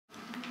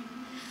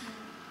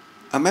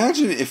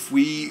Imagine if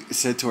we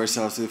said to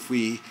ourselves,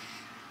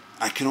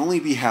 I can only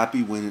be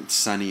happy when it's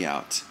sunny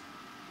out.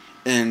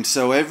 And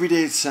so every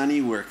day it's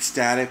sunny, we're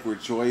ecstatic, we're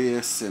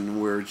joyous,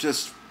 and we're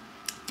just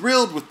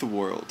thrilled with the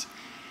world.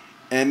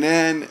 And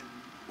then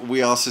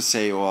we also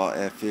say, well,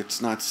 if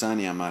it's not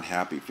sunny, I'm not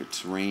happy. If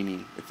it's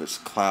rainy, if it's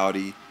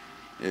cloudy,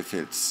 if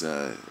it's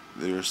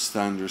there's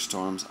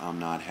thunderstorms, I'm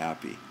not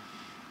happy.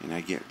 And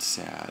I get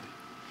sad.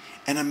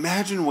 And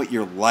imagine what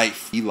your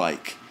life be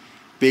like,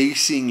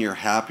 basing your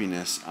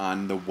happiness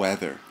on the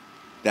weather.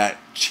 That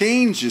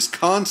changes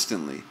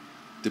constantly,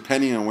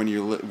 depending on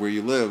where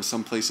you live,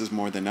 some places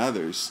more than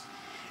others.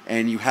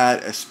 And you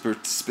had a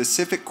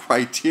specific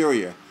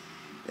criteria.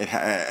 It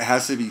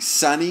has to be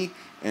sunny,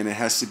 and it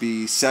has to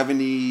be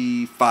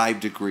 75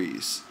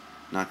 degrees.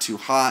 Not too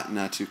hot,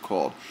 not too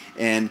cold.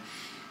 And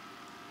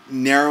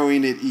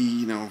narrowing it,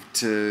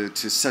 to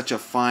such a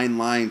fine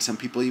line, some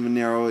people even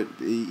narrow it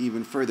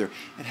even further.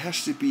 It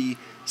has to be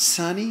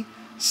sunny,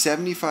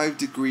 75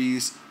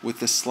 degrees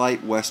with a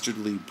slight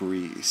westerly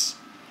breeze.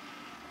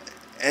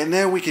 And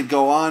then we could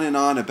go on and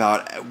on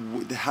about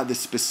how the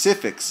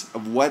specifics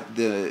of what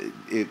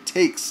it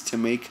takes to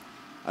make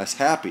us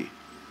happy.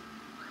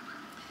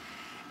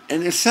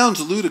 And it sounds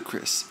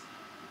ludicrous,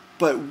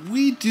 but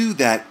we do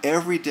that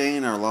every day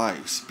in our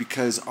lives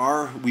because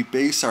we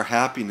base our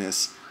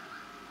happiness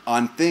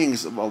on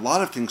things, a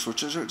lot of things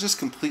which are just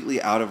completely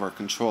out of our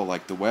control,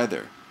 like the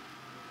weather.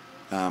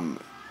 I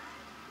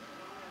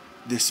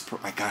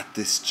got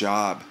this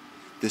job.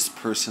 This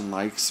person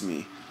likes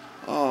me.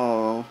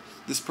 Oh,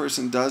 this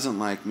person doesn't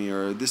like me,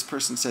 or this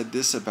person said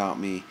this about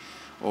me,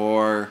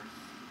 or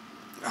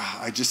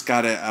I just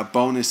got a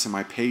bonus in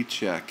my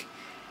paycheck.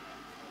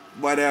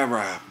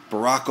 Whatever.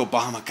 Barack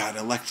Obama got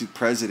elected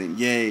president.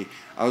 Yay.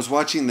 I was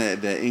watching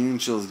the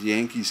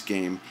Angels-Yankees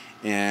game,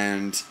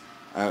 and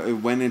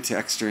it went into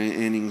extra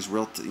innings,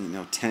 real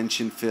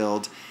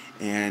tension-filled,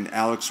 and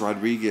Alex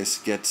Rodriguez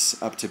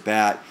gets up to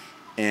bat,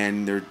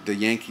 and the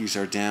Yankees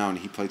are down.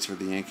 He plays for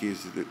the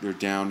Yankees. They're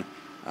down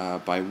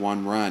by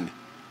 1 run,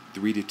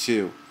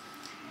 3-2.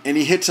 And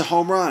he hits a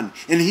home run,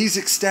 and he's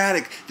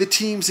ecstatic. The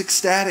team's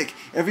ecstatic.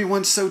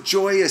 Everyone's so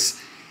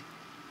joyous.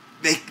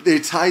 They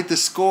tied the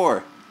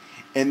score.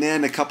 And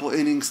then a couple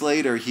innings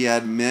later, he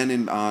had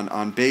men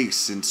on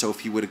base, and so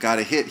if he would have got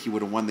a hit, he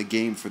would have won the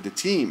game for the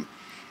team.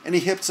 And he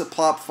hits a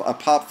pop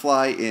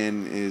fly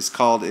and is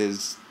called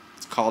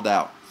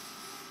out.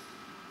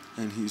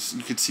 And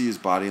you could see his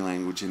body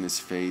language in his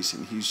face,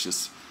 and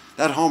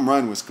that home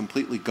run was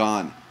completely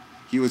gone.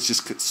 He was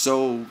just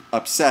so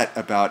upset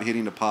about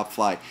hitting a pop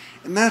fly.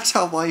 And that's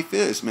how life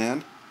is,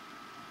 man.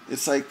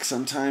 It's like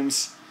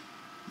sometimes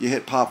you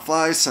hit pop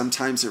flies,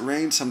 sometimes it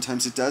rains,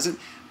 sometimes it doesn't.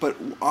 But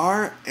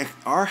our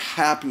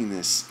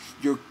happiness,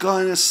 you're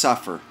going to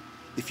suffer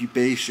if you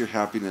base your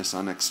happiness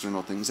on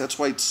external things. That's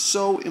why it's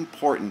so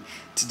important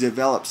to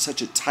develop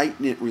such a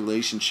tight-knit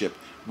relationship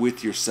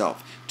with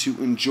yourself,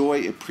 to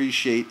enjoy,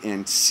 appreciate,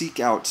 and seek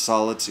out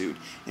solitude,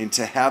 and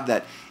to have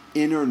that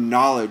inner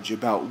knowledge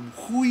about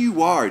who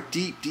you are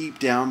deep, deep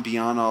down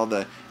beyond all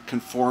the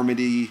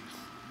conformity,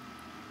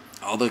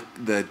 all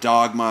the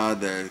dogma,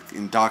 the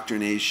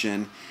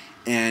indoctrination,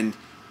 and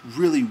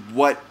really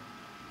what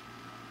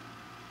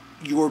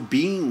your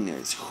being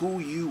is, who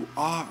you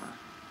are.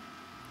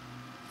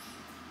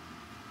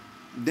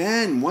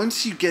 Then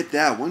once you get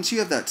that, once you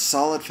have that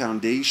solid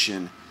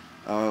foundation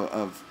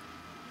of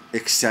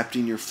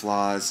accepting your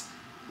flaws,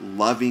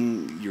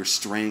 loving your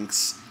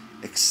strengths,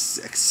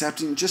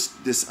 accepting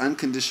just this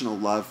unconditional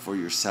love for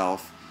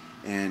yourself,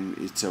 and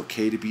it's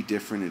okay to be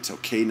different, it's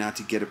okay not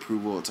to get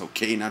approval, it's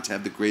okay not to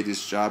have the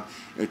greatest job,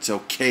 it's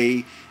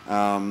okay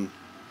to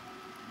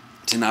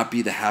not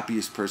be the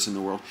happiest person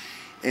in the world.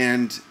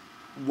 And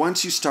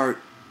once you start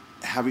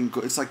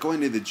it's like going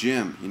to the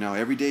gym.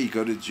 Every day you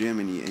go to the gym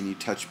and you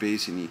touch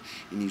base and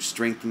you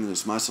strengthen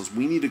those muscles.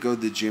 We need to go to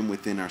the gym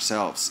within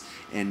ourselves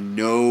and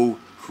know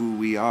who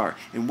we are.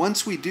 And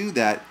once we do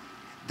that,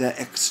 the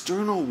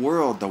external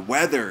world, the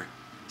weather,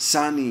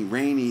 sunny,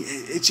 rainy,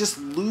 it just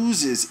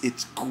loses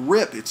its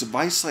grip, its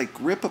vice-like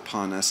grip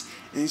upon us.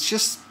 And it's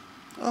just,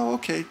 oh,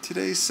 okay,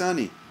 today's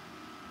sunny.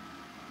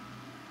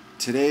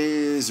 Today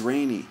is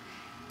rainy.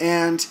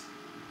 And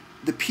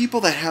the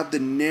people that have the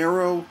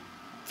narrow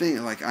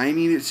thing, like I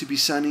need it to be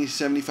sunny,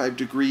 75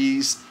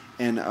 degrees,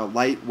 and a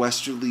light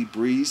westerly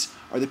breeze,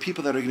 are the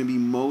people that are going to be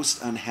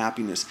most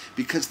unhappiness,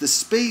 because the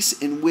space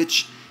in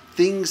which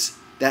things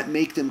that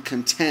make them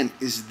content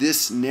is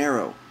this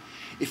narrow.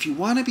 If you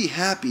want to be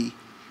happy,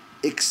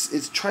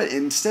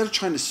 instead of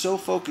trying to so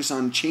focus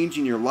on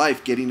changing your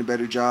life, getting a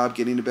better job,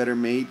 getting a better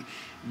mate,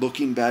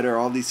 looking better,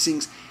 all these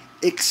things,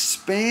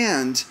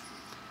 expand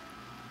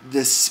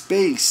the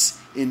space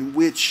in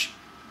which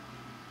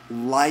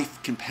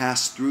life can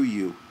pass through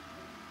you,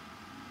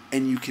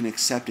 and you can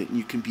accept it, and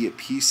you can be at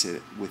peace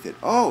with it.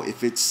 Oh,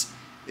 if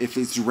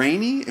it's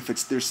rainy,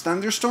 there's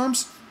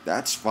thunderstorms,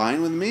 that's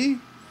fine with me.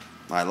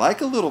 I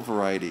like a little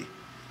variety.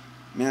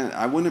 Man,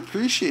 I wouldn't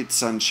appreciate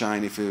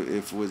sunshine if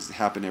it was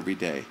happen every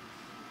day,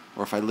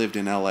 or if I lived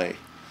in LA.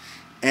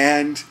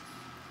 And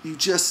you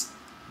just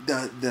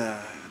the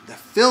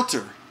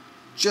filter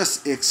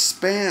just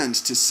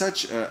expands to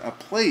such a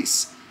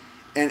place.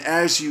 And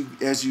as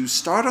you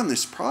start on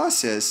this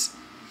process,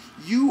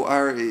 you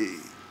are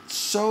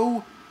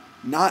so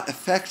not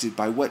affected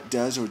by what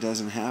does or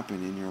doesn't happen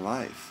in your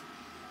life.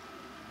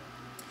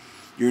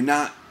 You're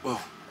not,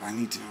 well, I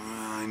need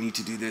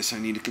to do this. I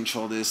need to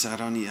control this.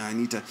 I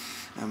need to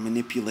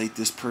manipulate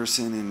this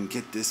person and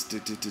get this.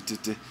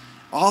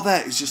 All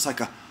that is just like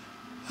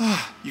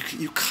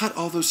you cut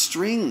all those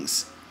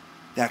strings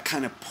that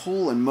kind of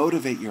pull and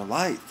motivate your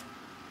life,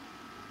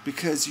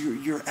 because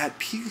you're at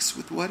peace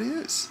with what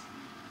is.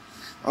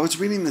 I was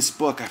reading this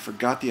book. I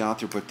forgot the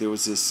author, but there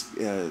was this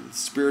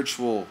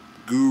spiritual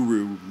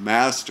guru,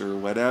 master,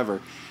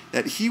 whatever,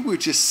 that he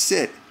would just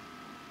sit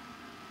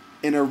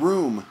in a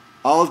room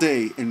all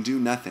day and do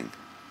nothing.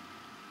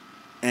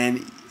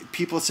 And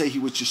people say he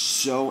was just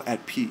so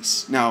at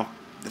peace. Now,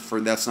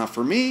 that's not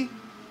for me,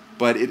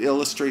 but it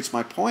illustrates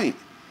my point.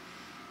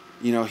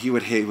 You know, he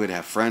would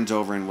have friends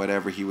over and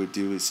whatever, he would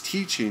do his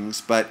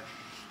teachings, but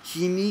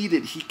he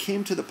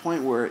came to the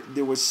point where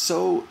he was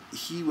so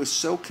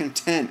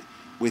content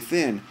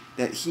within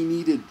that he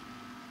needed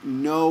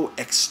no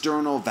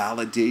external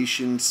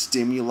validation,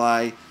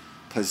 stimuli,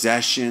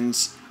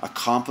 possessions,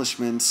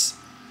 accomplishments,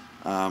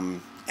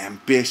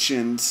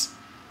 ambitions.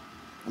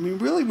 I mean,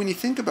 really, when you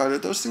think about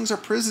it, those things are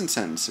prison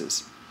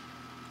sentences,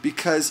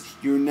 because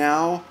you're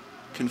now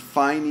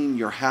confining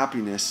your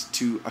happiness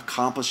to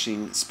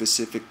accomplishing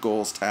specific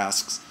goals,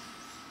 tasks.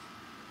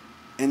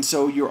 And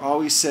so you're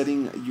always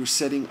setting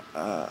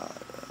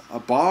a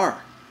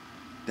bar,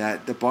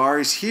 that the bar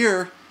is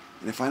here,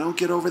 and if I don't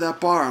get over that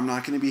bar, I'm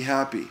not going to be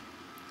happy.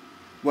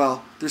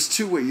 Well, there's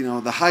two ways,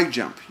 the high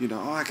jump.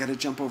 I got to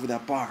jump over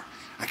that bar.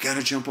 I got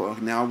to jump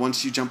over. Now,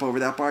 once you jump over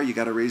that bar, you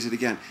got to raise it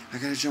again. I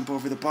got to jump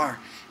over the bar.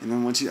 And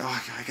then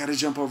I got to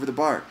jump over the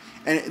bar.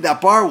 And that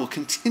bar will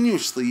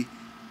continuously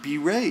be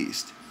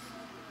raised.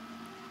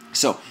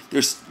 So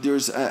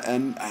there's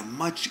a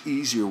much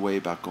easier way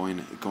about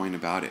going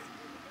about it.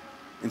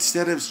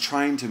 Instead of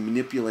trying to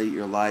manipulate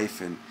your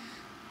life and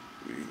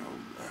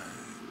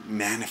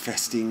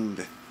manifesting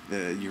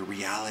your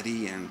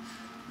reality, and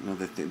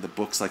the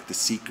books like The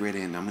Secret,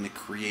 and I'm going to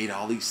create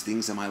all these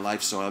things in my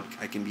life so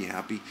I can be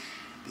happy.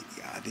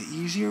 The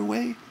easier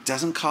way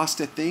doesn't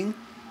cost a thing.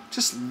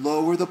 Just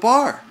lower the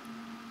bar.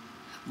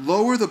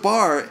 Lower the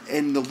bar,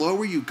 and the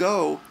lower you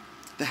go,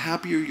 the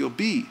happier you'll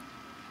be,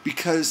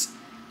 because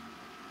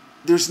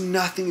there's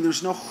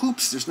no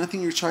hoops. There's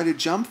nothing you're trying to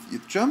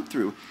jump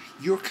through.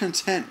 You're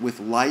content with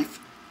life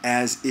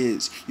as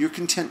is. You're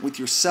content with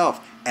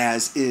yourself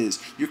as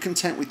is. You're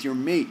content with your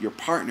mate, your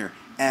partner,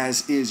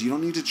 as is. You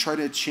don't need to try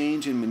to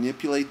change and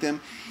manipulate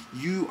them.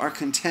 You are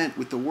content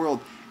with the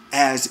world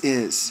as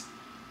is.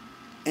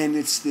 And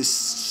it's this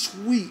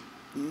sweet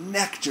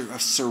nectar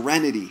of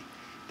serenity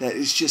that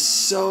is just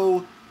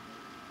so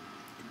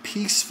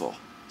peaceful,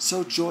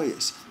 so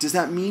joyous. Does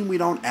that mean we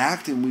don't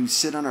act and we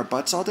sit on our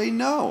butts all day?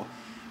 No.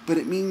 But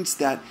it means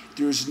that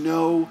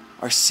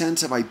our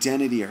sense of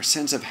identity, our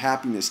sense of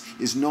happiness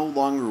is no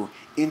longer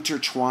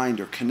intertwined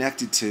or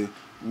connected to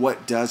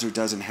what does or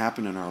doesn't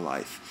happen in our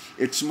life.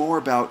 It's more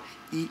about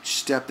each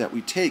step that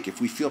we take.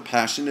 If we feel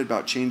passionate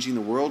about changing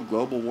the world,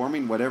 global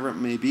warming, whatever it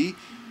may be,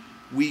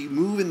 we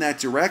move in that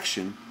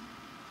direction,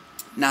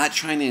 not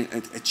trying to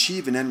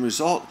achieve an end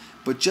result,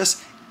 but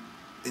just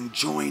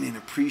enjoying and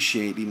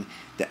appreciating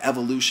the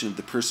evolution of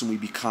the person we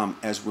become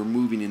as we're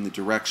moving in the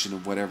direction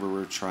of whatever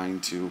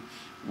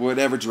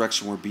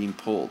direction we're being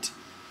pulled.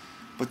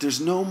 But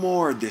there's no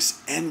more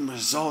this end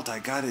result. I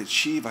got to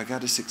achieve. I got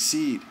to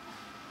succeed.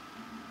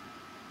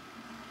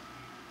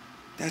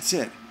 That's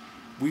it.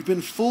 We've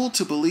been fooled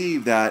to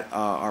believe that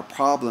our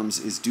problems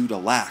is due to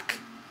lack.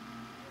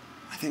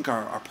 I think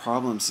our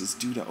problems is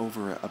due to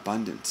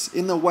overabundance.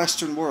 In the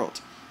Western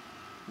world,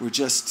 we're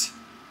just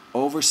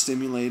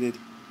overstimulated,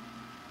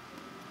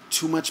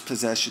 too much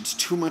possessions,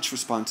 too much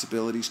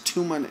responsibilities,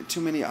 too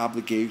many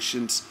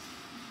obligations,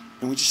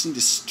 and we just need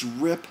to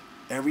strip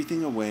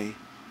everything away,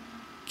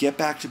 get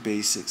back to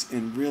basics,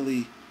 and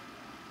really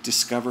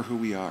discover who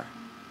we are.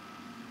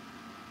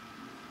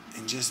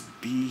 And just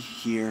be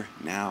here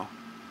now.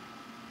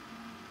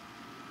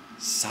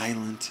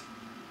 Silent,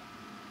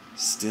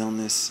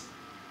 stillness,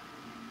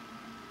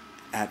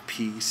 at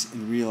peace,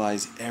 and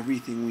realize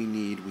everything we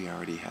need we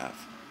already have.